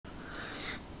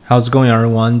How's it going,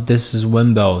 everyone? This is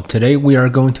Wimbo. Today we are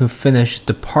going to finish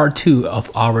the part 2 of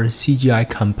our CGI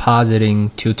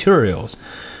compositing tutorials.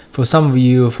 For some of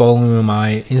you following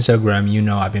my Instagram, you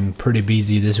know I've been pretty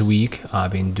busy this week.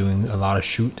 I've been doing a lot of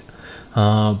shoot.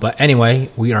 But anyway,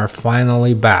 we are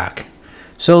finally back.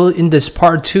 So in this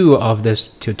part 2 of this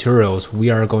tutorials, we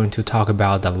are going to talk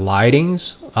about the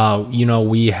lightings.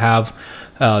 We have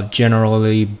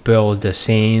generally build the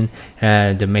scene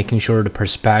and making sure the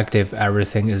perspective,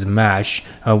 everything is matched.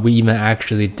 We even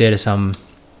actually did some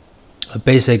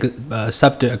basic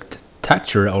subject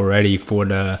texture already for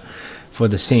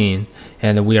the scene,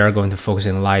 and we are going to focus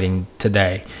on lighting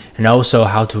today, and also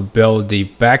how to build the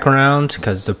background,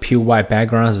 because the pure white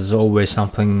backgrounds is always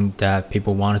something that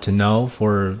people wanted to know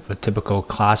for a typical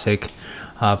classic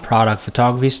product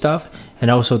photography stuff, and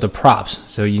also the props.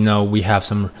 So we have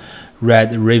some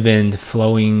red ribbon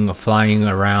flying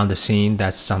around the scene.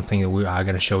 That's something that we are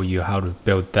going to show you how to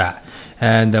build that.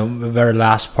 And the very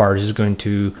last part is going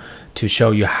to show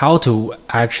you how to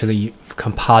actually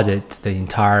composite the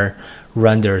entire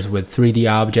renders with 3D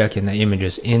object and the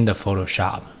images in the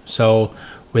Photoshop. So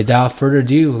without further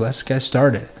ado, let's get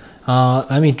started.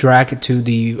 Let me drag it to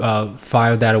the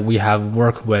file that we have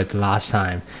worked with last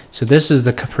time. So this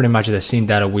is pretty much the scene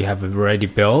that we have already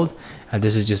built, and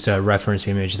this is just a reference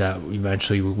image that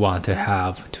eventually we want to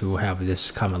have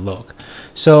this kind of look.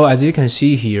 So as you can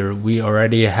see here, we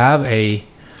already have a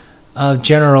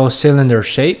general cylinder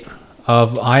shape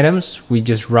of items we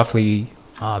just roughly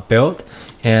built,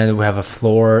 and we have a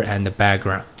floor and the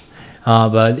background.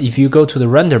 But if you go to the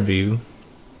render view,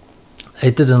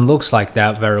 it doesn't look like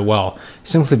that very well,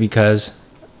 simply because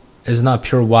it's not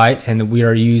pure white and we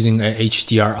are using a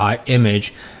HDRI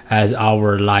image as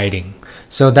our lighting.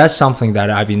 So that's something that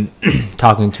I've been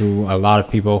talking to a lot of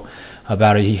people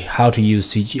about, how to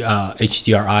use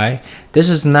HDRI. This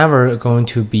is never going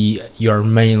to be your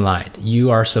main light.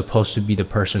 You are supposed to be the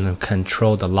person who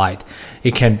control the light.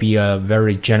 It can be a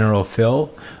very general fill,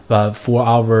 but for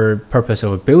our purpose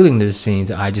of building this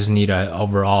scene, I just need a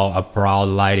broad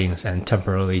lighting and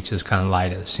temporarily just kind of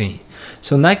light the scene.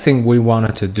 So next thing we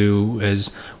wanted to do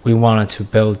is we wanted to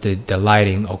build the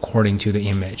lighting according to the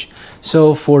image.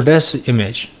 So for this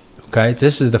image, okay,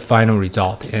 this is the final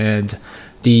result, and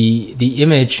the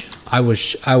image I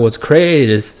was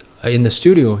created in the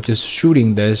studio, just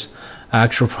shooting this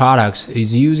actual products,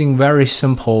 is using very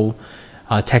simple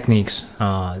techniques.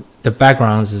 The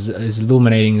backgrounds is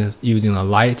illuminating using a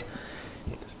light,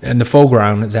 and the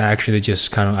foreground is actually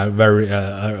just kind of a very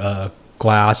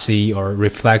glassy or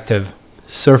reflective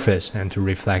surface, and to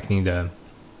reflecting the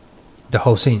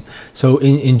whole scene. So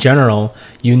in general,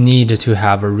 you need to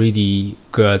have a really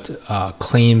good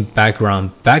clean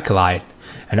background backlight,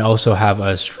 and also have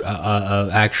a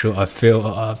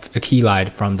key light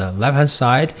from the left hand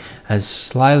side, and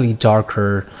slightly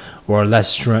darker or less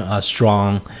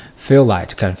strong fill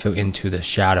light can fill into the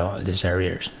shadow of these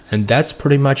areas. And that's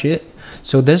pretty much it.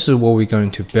 So this is what we're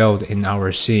going to build in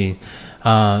our scene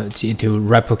to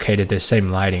replicate the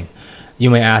same lighting. You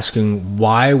may ask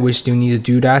why we still need to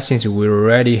do that, since we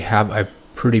already have a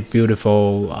pretty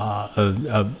beautiful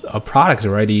product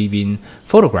already been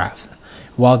photographed.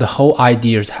 While the whole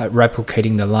idea is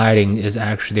replicating the lighting is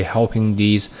actually helping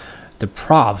the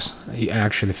props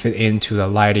actually fit into the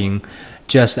lighting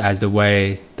just as the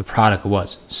way the product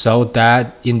was. So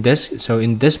that in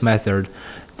this method,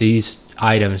 these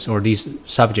items or these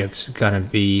subjects are gonna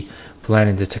be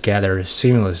blended together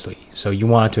seamlessly. So you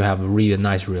want to have a really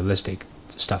nice realistic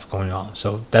stuff going on.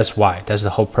 So that's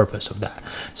the whole purpose of that.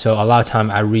 So a lot of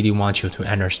time I really want you to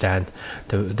understand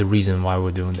the reason why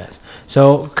we're doing that.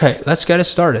 So okay, let's get it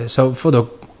started. So for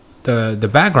the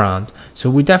background, so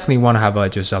we definitely want to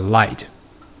have just a light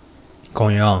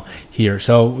going on here.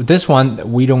 So this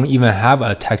one, we don't even have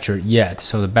a texture yet.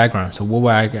 So the background, so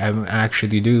what I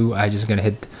actually do, I just gonna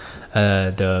hit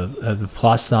the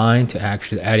plus sign to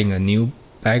actually adding a new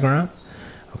background.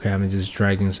 Okay, I'm just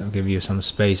dragging, I'll give you some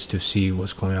space to see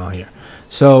what's going on here.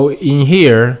 So in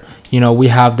here, we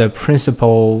have the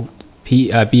principal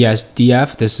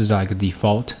BSDF. This is like a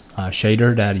default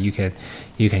shader that you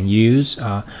can use.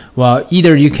 Well,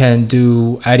 either you can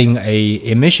do adding a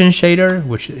emission shader,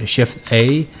 which is Shift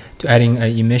A to adding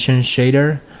an emission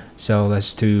shader. So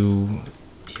let's do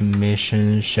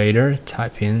emission shader.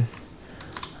 Type in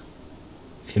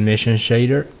emission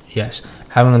shader. Yes,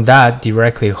 having that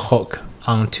directly hook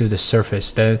onto the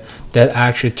surface, then that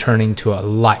actually turn into a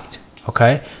light.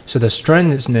 Okay, so the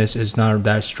strengthness is not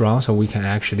that strong, so we can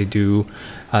actually do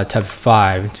type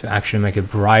 5 to actually make it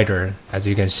brighter. As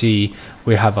you can see,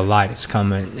 we have a light is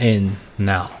coming in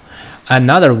now.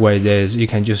 Another way is you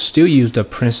can just still use the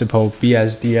principal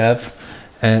BSDF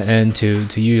and to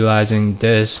utilizing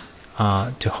this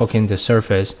to hook in the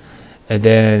surface. And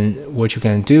then what you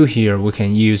can do here, we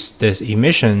can use this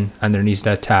emission underneath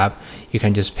that tab. You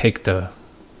can just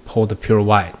pull the pure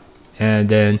white, and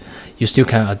then you still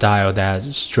can dial that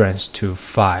strength to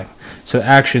 5. So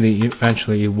actually,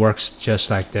 eventually it works just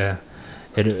like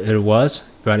it was,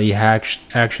 but it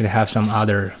actually have some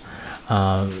other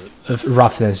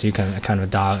roughness. You can kind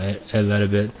of dial it a little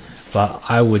bit, but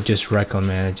I would just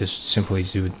recommend just simply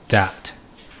do that.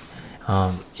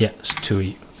 Yes, to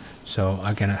you. So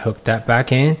I'm gonna hook that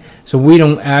back in. So we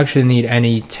don't actually need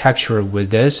any texture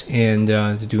with this and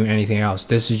to do anything else.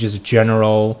 This is just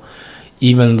general,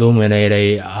 even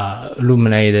illuminated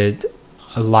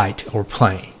light or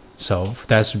plane. So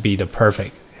that would be the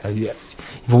perfect.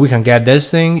 If we can get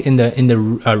this thing in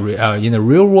the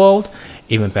real world,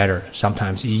 even better.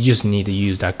 Sometimes you just need to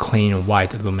use that clean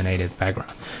white illuminated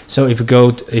background. So if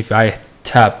I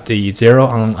tap the 0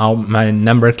 on my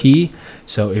number key,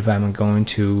 so if I'm going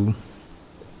to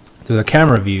the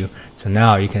camera view, so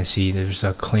now you can see there's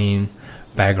a clean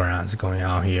backgrounds going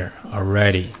on here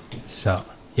already. So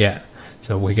yeah,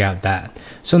 so we got that.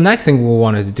 So next thing we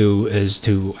wanted to do is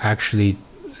to actually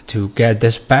get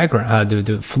this background,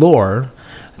 the floor,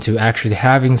 to actually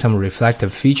having some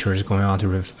reflective features going on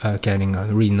to getting a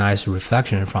really nice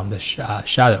reflection from the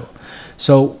shadow.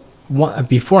 So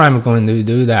before I'm going to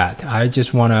do that, I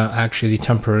just want to actually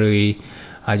temporarily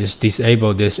just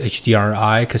disable this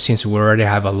HDRI, because since we already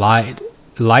have a light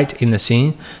in the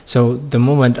scene, so the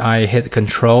moment I hit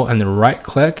Control and the right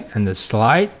click and the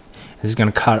slide, it's going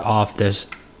to cut off this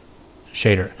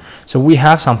shader. So we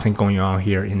have something going on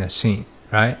here in the scene,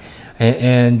 right?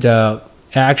 And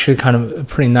actually kind of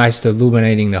pretty nice to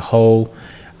illuminating the whole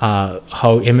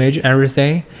image,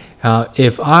 everything.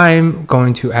 If I'm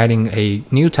going to adding a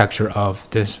new texture of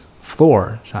this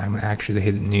floor, so I'm actually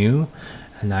hit new,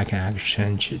 and I can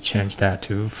actually change that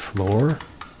to floor.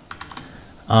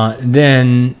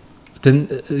 Then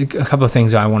a couple of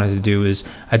things I wanted to do is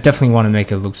I definitely want to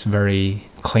make it looks very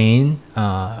clean,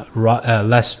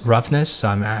 less roughness. So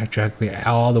I'm actually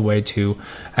all the way to,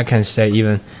 I can say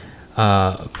even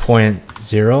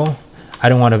 0.0. I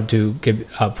don't want to give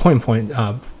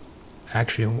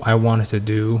actually I wanted to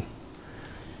do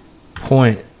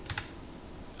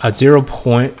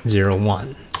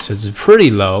 0.01. So it's pretty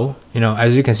low. You know,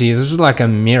 as you can see, this is like a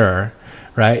mirror,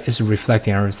 right? It's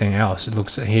reflecting everything else. It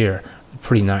looks here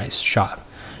pretty nice, sharp.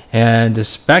 And the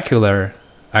specular,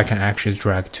 I can actually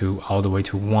drag to all the way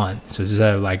to 1. So it's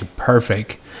like a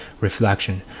perfect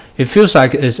reflection. It feels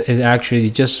like it actually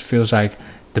just feels like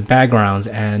the backgrounds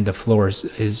and the floors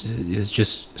is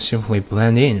just simply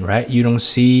blend in, right? You don't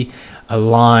see a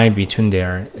line between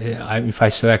there. If I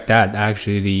select that,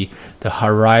 actually the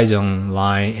horizon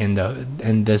line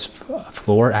and this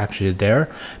floor actually there.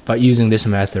 But using this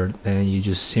method, then you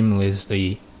just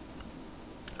seamlessly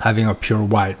having a pure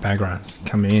white background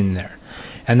coming in there.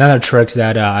 Another trick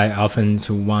that I often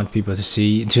want people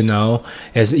to know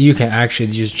is you can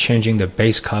actually just changing the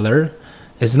base color.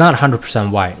 It's not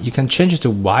 100% white. You can change it to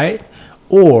white,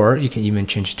 or you can even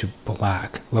change it to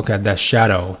black. Look at that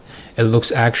shadow. It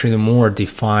looks actually more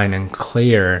defined and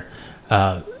clear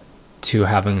to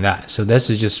having that. So this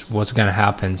is just what's gonna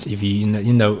happen if you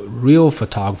in the real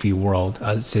photography world,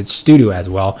 it's studio as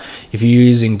well. If you're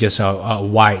using just a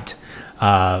white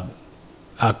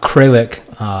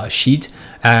acrylic sheet,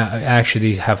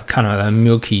 actually have kind of a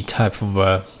milky type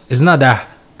of it's not that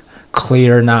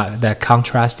clear, not that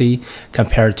contrasty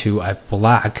compared to a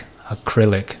black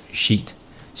acrylic sheet.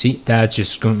 See, that's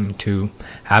just going to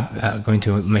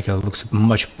make it look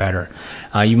much better.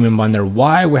 You may wonder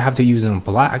why we have to use in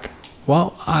black.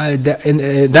 Well,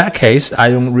 in that case, I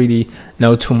don't really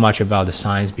know too much about the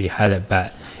science behind it,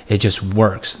 but it just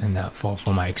works in that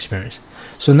for my experience.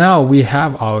 So now we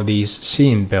have all these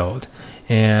scene built,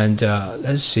 and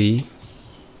let's see.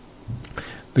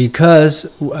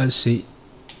 Because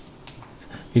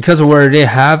we're already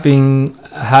have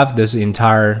this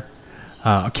entire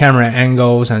camera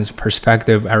angles and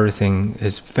perspective, everything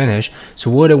is finished. So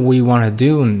what do we want to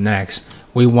do next?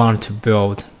 We want to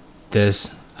build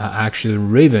this actually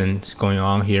ribbons going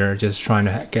on here, just trying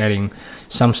to getting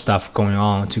some stuff going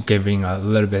on to giving a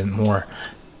little bit more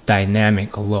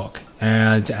dynamic look.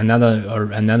 And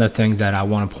another thing that I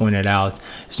want to point it out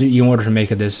is in order to make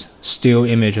this still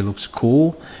image looks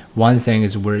cool, one thing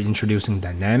is we're introducing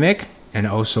dynamic, and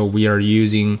also we are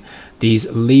using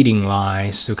these leading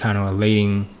lines to kind of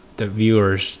leading the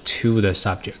viewers to the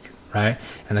subject. right?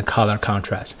 And the color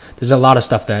contrast. There's a lot of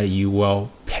stuff that you will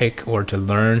pick or to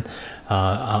learn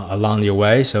along your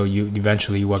way, so you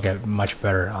eventually will get much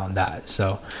better on that.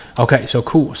 So okay, so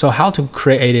cool. So how to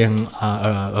creating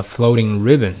a floating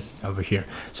ribbon over here.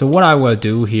 So what I will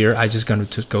do here, I just gonna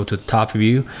go to top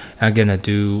view. I'm gonna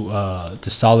do the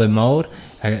solid mode.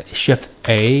 Shift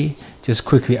A, just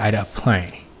quickly add a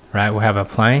plane, right? We have a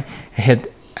plane.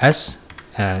 Hit S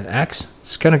and X.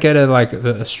 It's gonna get it like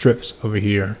strips over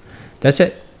here. That's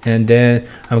it. And then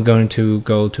I'm going to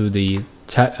go to the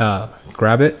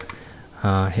grab it,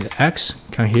 hit X,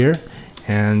 come here,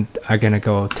 and I'm gonna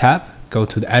go tap, go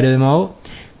to the edit mode,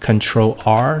 Control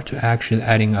R to actually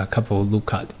adding a couple of loop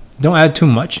cut. Don't add too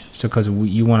much, so because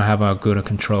you want to have a good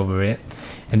control over it.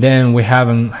 And then we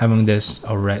having this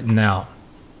already now.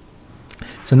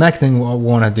 So next thing we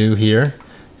want to do here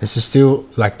is to still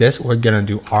like this. We're gonna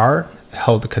do R,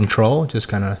 hold the control, just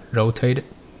kind of rotate it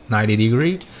 90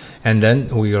 degree, and then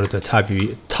we go to the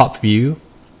top view,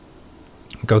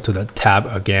 go to the tab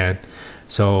again.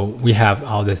 So we have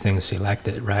all the things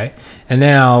selected, right? And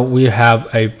now we have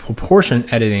a proportion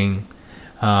editing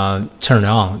turn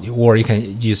on, or you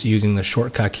can just using the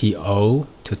shortcut key O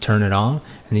to turn it on,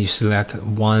 and you select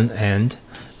one end,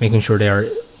 making sure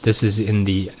this is in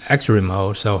the X-ray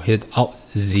mode. So hit Alt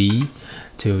Z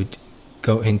to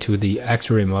go into the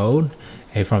X-ray mode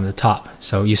from the top.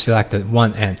 So you selected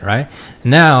one end, right?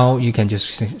 Now you can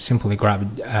just simply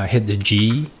grab hit the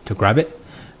G to grab it.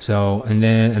 So, and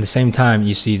then at the same time,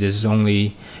 you see this is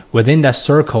only within that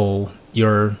circle,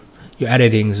 your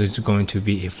editing is going to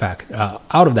be effect.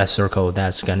 Out of that circle,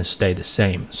 that's going to stay the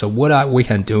same. So what we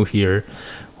can do here,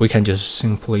 we can just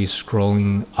simply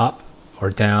scrolling up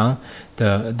or down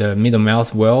the middle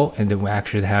mouse wheel, and then we're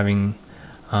actually having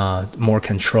more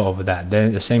control over that. Then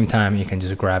at the same time, you can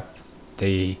just grab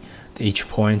each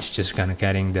point, just kind of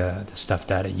getting the stuff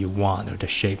that you want or the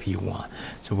shape you want.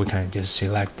 So we can just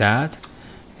select that,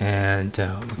 and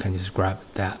we can just grab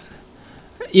that.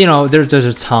 You know,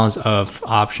 there's tons of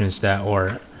options that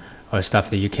or stuff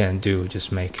that you can do,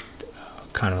 just make it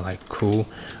kind of like cool,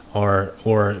 or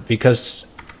because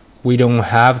we don't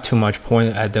have too much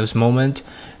point at this moment,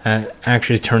 and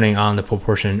actually turning on the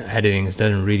proportion editing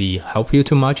doesn't really help you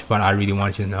too much, but I really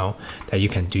want you to know that you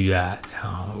can do that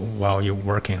while you're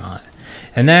working on it.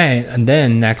 And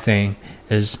then next thing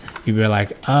is you be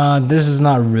like, this is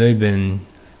not ribbon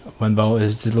window,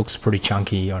 it looks pretty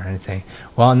chunky or anything.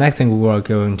 Well, next thing we're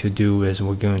going to do is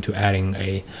we're going to adding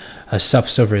a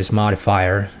subsurface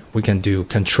modifier. We can do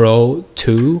Control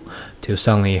 2 to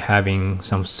suddenly having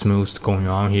some smooth going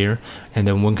on here, and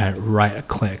then we can right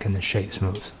click and then shade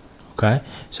smooth. Okay,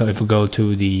 so if we go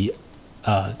to the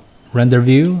render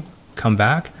view, come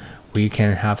back, we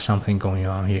can have something going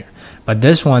on here. But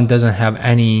this one doesn't have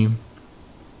any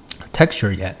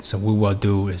texture yet, so what we'll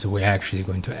do is we're actually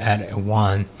going to add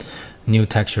one new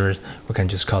texture. We can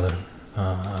just call it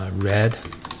red,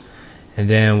 and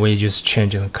then we just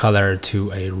change the color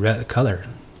to a red color,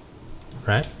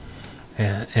 right?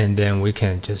 And then we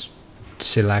can just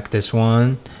select this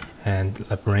one and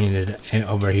bring it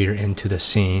over here into the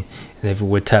scene. And if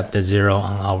we tap the 0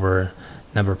 on our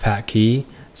number pad key,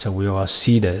 so we will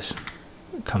see this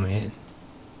come in.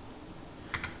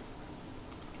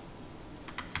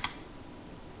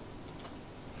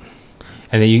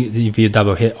 And then if you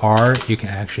double hit R, you can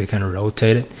actually kind of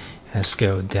rotate it and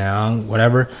scale it down,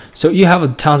 whatever. So you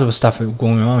have tons of stuff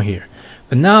going on here.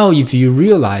 But now if you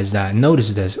realize that,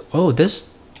 notice this, oh, this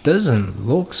doesn't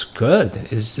looks good.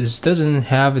 This doesn't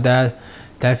have the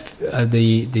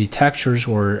textures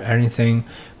or anything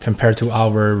compared to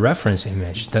our reference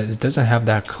image. It doesn't have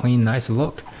that clean, nice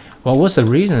look. Well, what's the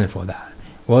reason for that?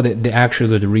 Well,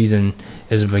 the reason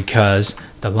is because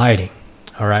the lighting.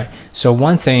 All right. So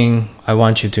one thing I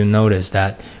want you to notice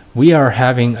that we are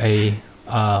having in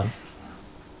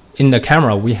the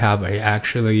camera we have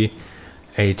actually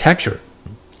a texture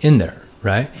in there,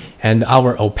 right? And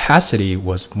our opacity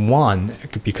was 1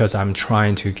 because I'm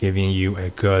trying to giving you a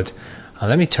good.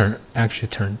 Let me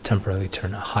temporarily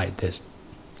hide this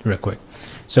real quick.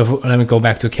 So let me go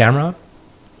back to camera.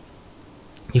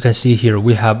 You can see here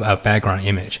we have a background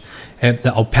image, and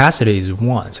the opacity is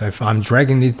 1. So if I'm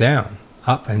dragging this down,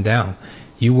 up and down,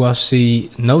 you will see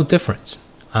no difference.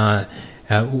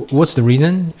 What's the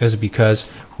reason? Is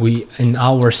because we in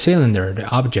our cylinder, the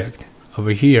object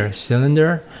over here,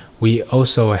 cylinder, we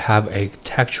also have a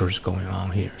textures going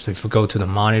on here. So if we go to the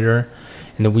monitor,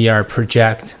 and then we are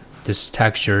project this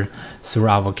texture through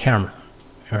our camera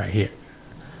right here.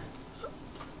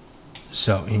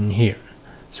 So in here,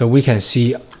 so we can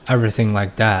see everything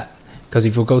like that. Because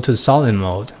if we go to the solid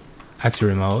mode,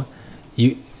 X-ray mode,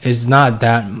 it's not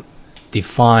that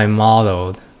define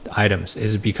model items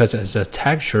is because it's a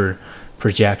texture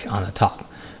project on the top.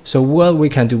 So what we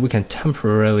can do, we can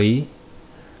temporarily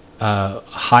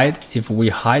hide. If we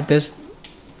hide this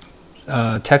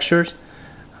textures,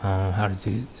 how to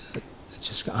do,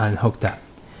 just unhook that.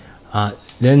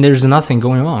 Then there's nothing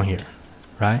going on here,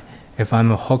 right? If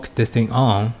I'm hook this thing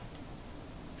on,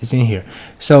 it's in here.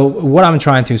 So what I'm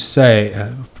trying to say,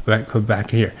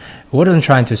 back here. What I'm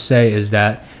trying to say is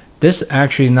that this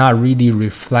actually not really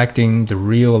reflecting the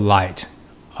real light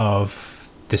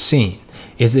of the scene.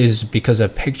 It is because a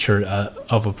picture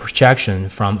of a projection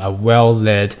from a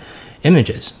well-lit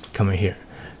images coming here.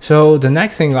 So the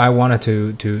next thing I wanted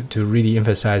to really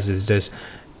emphasize is this.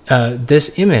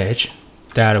 This image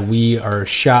that we are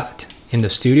shot in the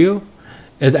studio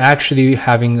is actually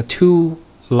having two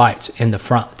lights in the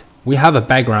front. We have a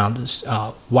background,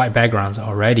 white background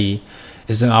already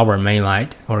is our main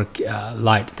light or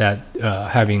light that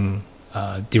having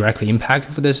directly impact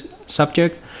for this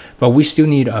subject, but we still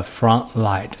need a front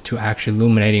light to actually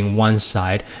illuminating one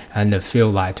side and the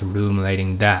field light to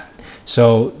illuminating that.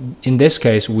 So in this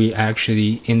case, we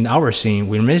actually, in our scene,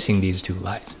 we're missing these two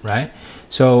lights, right?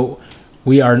 So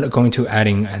we are going to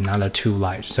adding another two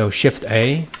lights. So Shift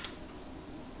A,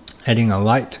 adding a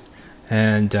light,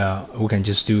 and we can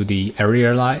just do the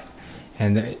area light,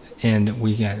 and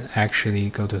we can actually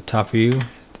go to top view,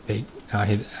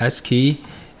 hit S key,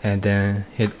 and then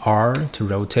hit R to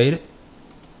rotate it.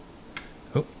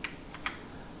 Oh.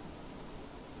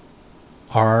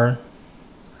 R,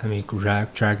 let me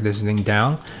drag this thing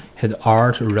down, hit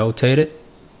R to rotate it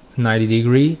 90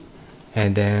 degree,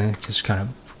 and then just kind of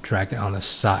drag it on the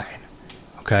side.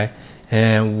 Okay,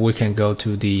 and we can go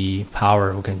to the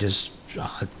power. We can just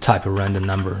type a random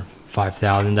number,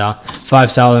 5,000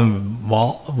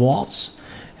 watts,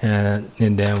 and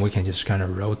then we can just kind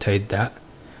of rotate that.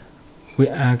 We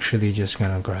actually just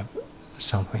gonna grab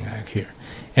something like here,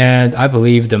 and I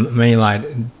believe the main light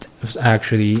is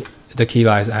actually, the key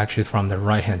light is actually from the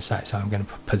right hand side, so I'm gonna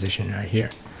position right here.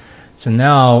 So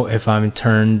now if I'm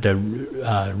turn the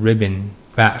ribbon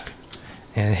back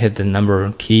and hit the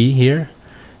number key here,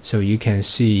 so you can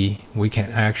see we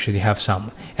can actually have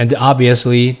some, and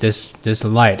obviously this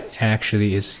light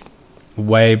actually is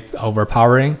way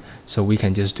overpowering, so we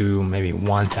can just do maybe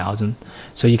 1,000.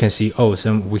 So you can see, oh,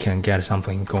 so we can get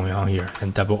something going on here.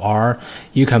 And double R,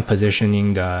 you can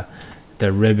positioning the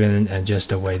ribbon and just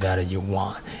the way that you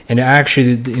want. And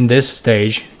actually in this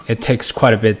stage, it takes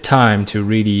quite a bit of time to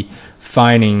really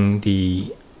finding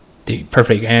the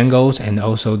perfect angles and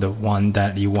also the one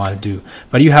that you want to do.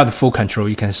 But you have the full control.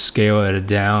 You can scale it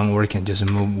down, or you can just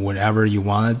move whatever you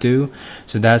want to do.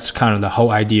 So that's kind of the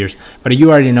whole idea. But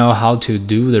you already know how to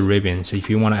do the ribbon. So if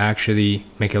you want to actually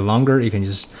make it longer, you can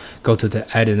just go to the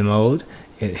edit mode,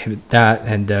 hit that,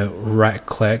 and right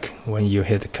click. When you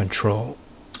hit the control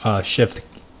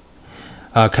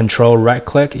control right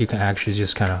click, you can actually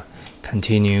just kind of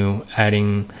continue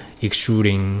adding,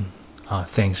 extruding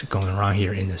things going around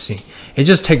here in the scene. It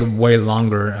just takes way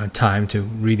longer time to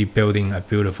really building a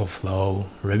beautiful flow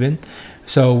ribbon.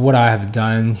 So what I have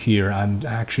done here, I'm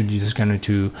actually just going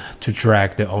to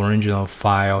drag the original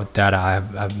file that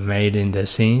I've made in the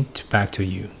scene back to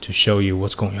you to show you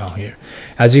what's going on here.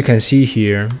 As you can see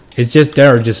here, it's just,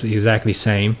 they're just exactly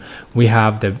same. We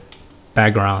have the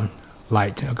background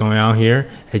light going on here.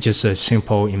 It's just a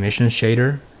simple emission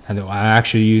shader, and I'm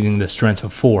actually using the strength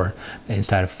of 4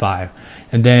 instead of 5.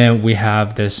 And then we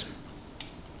have this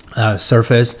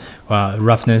surface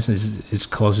roughness is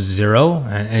close to 0,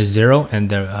 and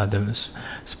the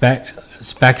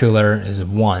specular is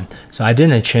 1. So I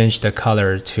didn't change the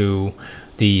color to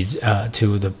these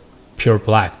to the pure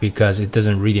black because it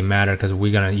doesn't really matter, because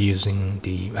we're gonna using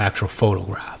the actual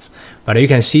photograph. But you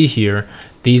can see here,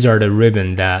 these are the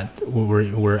ribbon that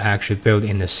were actually built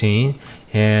in the scene.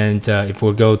 And if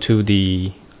we go to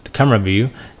the camera view,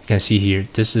 you can see here,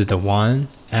 this is the one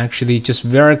actually just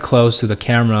very close to the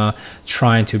camera,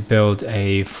 trying to build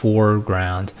a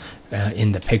foreground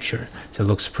in the picture. So it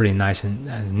looks pretty nice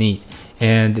and neat.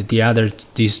 And the other,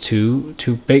 these two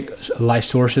big light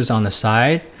sources on the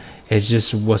side, is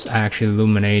just what's actually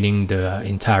illuminating the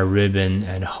entire ribbon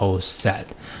and the whole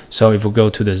set. So if we go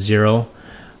to the 0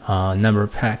 number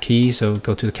pad key, so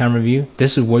go to the camera view,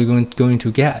 this is what you're going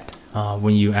to get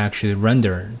when you actually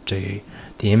render the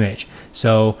image.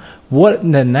 So what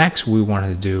the next we want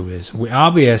to do is, we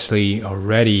obviously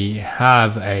already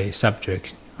have a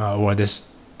subject or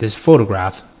this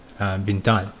photograph been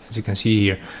done. As you can see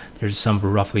here, there's some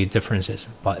roughly differences,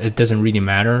 but it doesn't really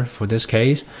matter for this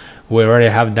case. We already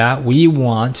have that. We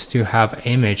want to have an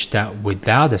image that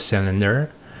without the cylinder,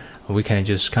 we can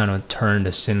just kind of turn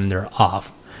the cylinder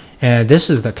off. And this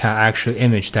is the actual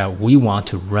image that we want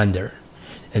to render.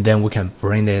 And then we can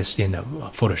bring this in the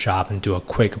Photoshop and do a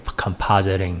quick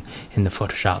compositing in the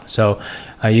Photoshop. So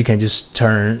you can just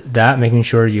turn that, making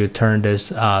sure you turn this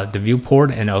the viewport,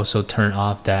 and also turn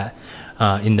off that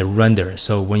in the render.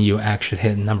 So when you actually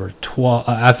hit number 12,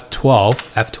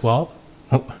 F12,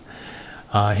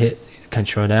 hit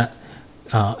Control that,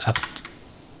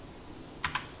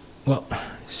 well,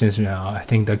 since now I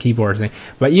think the keyboard thing,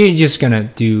 but you're just gonna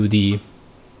do the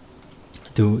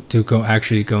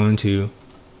go into.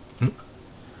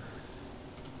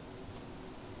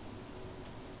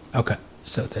 Okay,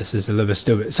 so this is a little bit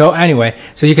stupid. So anyway,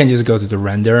 so you can just go to the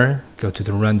render,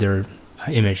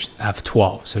 image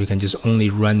F12. So you can just only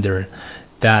render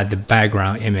the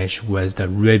background image with the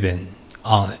ribbon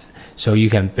on it. So you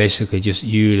can basically just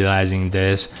utilizing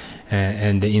this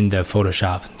and in the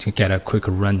Photoshop to get a quick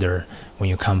render when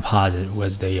you composite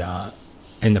with the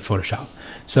in the Photoshop.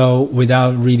 So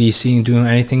without really doing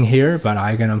anything here, but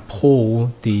I'm gonna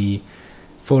pull the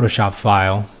Photoshop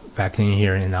file back in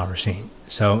here in our scene.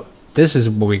 So this is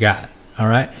what we got. All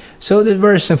right, so it's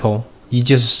very simple. You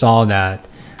just saw that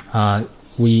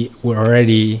we were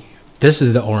already, this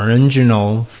is the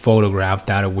original photograph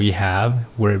that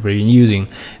we're using,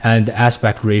 and the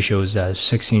aspect ratio is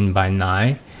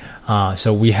 16:9.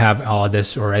 So we have all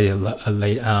this already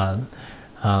laid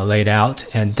out,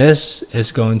 and this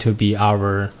is going to be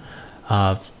our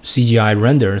CGI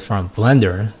render from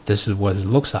Blender. This is what it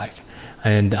looks like.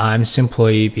 And I'm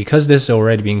simply, because this is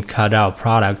already being cut out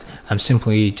product, I'm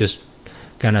simply just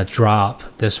gonna drop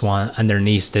this one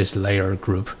underneath this layer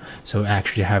group. So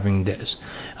actually having this,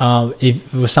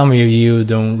 if some of you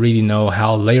don't really know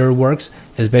how layer works,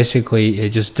 it's basically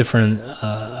just different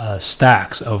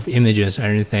stacks of images and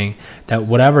everything, that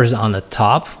whatever's on the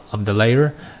top of the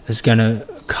layer is gonna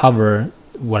cover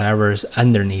whatever's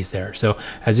underneath there. So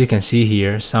as you can see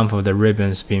here, some of the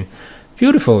ribbons being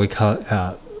beautifully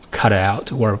cut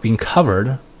out or being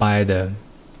covered by the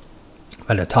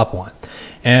top one.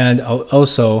 And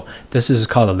also this is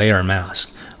called a layer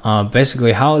mask.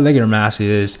 Basically how a layer mask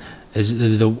is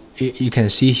you can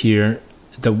see here,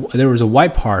 there was a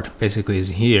white part basically is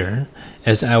here,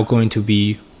 is going to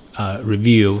be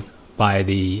reviewed by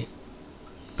the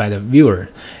viewer.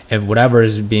 If whatever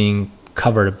is being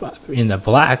covered in the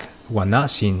black will not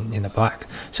seen in the black.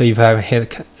 So if I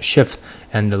hit shift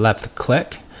and the left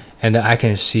click, and then I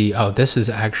can see, oh, this is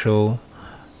actual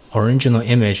original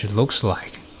image it looks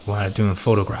like when I'm doing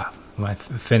photograph, when I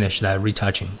finish that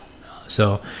retouching.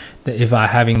 So if I'm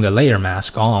having the layer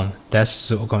mask on,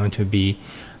 that's going to be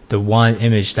the one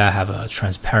image that have a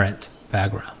transparent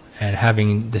background, and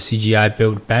having the CGI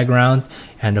built background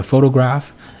and the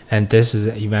photograph, and this is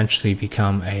eventually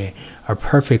become a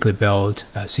perfectly built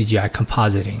CGI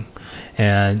compositing.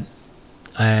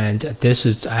 And this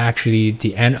is actually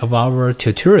the end of our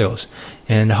tutorials,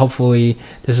 and hopefully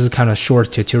this is kind of short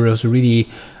tutorials really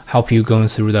help you going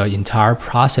through the entire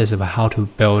process of how to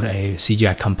build a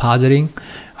CGI compositing.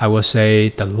 I will say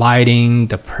the lighting,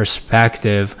 the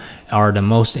perspective are the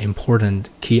most important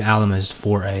key elements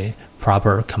for a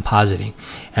proper compositing,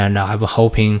 and I'm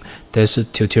hoping this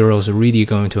tutorial is really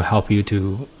going to help you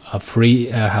to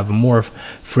have more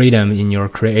freedom in your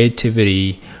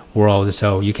creativity world,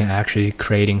 so you can actually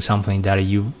creating something that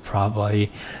you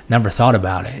probably never thought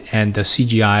about it. And the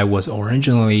CGI was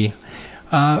originally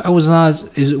it was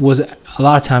a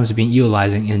lot of times being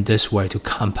utilizing in this way to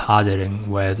compositing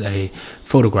with a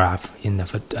photograph in the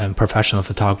professional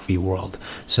photography world.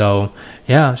 So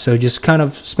yeah, so just kind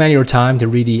of spend your time to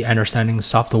really understanding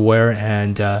software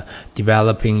and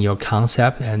developing your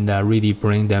concept, and really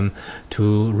bring them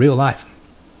to real life.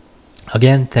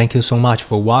 Again, thank you so much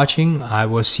for watching. I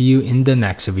will see you in the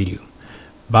next video.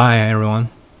 Bye everyone.